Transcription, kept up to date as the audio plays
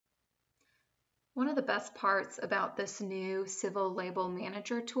One of the best parts about this new Civil Label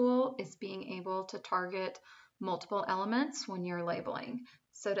Manager tool is being able to target multiple elements when you're labeling.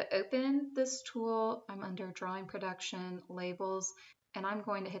 So to open this tool, I'm under Drawing Production, Labels, and I'm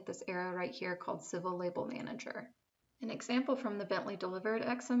going to hit this arrow right here called Civil Label Manager. An example from the Bentley Delivered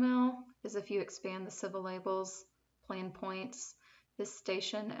XML is if you expand the civil labels, plan points, this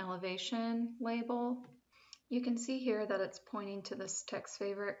station elevation label, you can see here that it's pointing to this text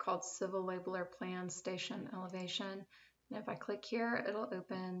favorite called Civil Labeler Plan Station Elevation. And if I click here, it'll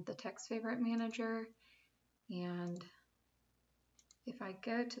open the text favorite manager. And if I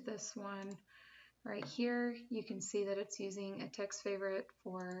go to this one right here, you can see that it's using a text favorite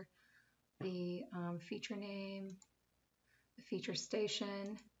for the feature name, the feature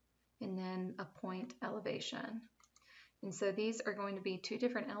station, and then a point elevation. And so these are going to be two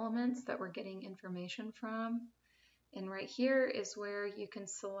different elements that we're getting information from. And right here is where you can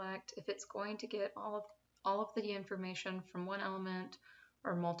select if it's going to get all of the information from one element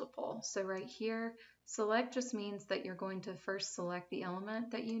or multiple. So right here, select just means that you're going to first select the element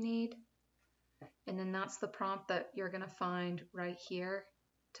that you need. And then that's the prompt that you're going to find right here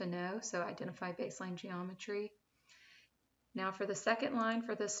to know. So identify baseline geometry. Now for the second line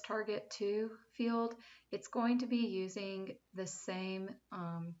for this target to field, it's going to be using the same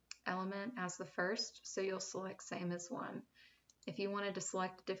element as the first, so you'll select same as one. If you wanted to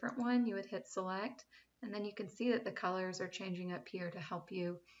select a different one, you would hit select, and then you can see that the colors are changing up here to help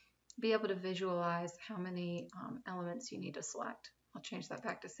you be able to visualize how many elements you need to select. I'll change that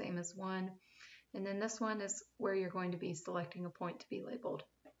back to same as one, and then this one is where you're going to be selecting a point to be labeled.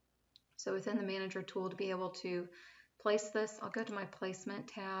 So within the manager tool, to be able to place this, I'll go to my placement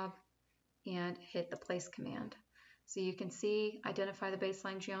tab and hit the place command. So you can see identify the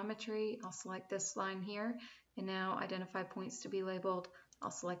baseline geometry. I'll select this line here, and now identify points to be labeled. I'll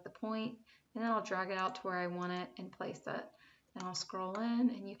select the point, and then I'll drag it out to where I want it and place it. And I'll scroll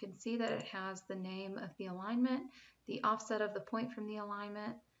in, and you can see that it has the name of the alignment, the offset of the point from the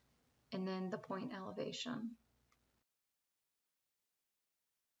alignment, and then the point elevation.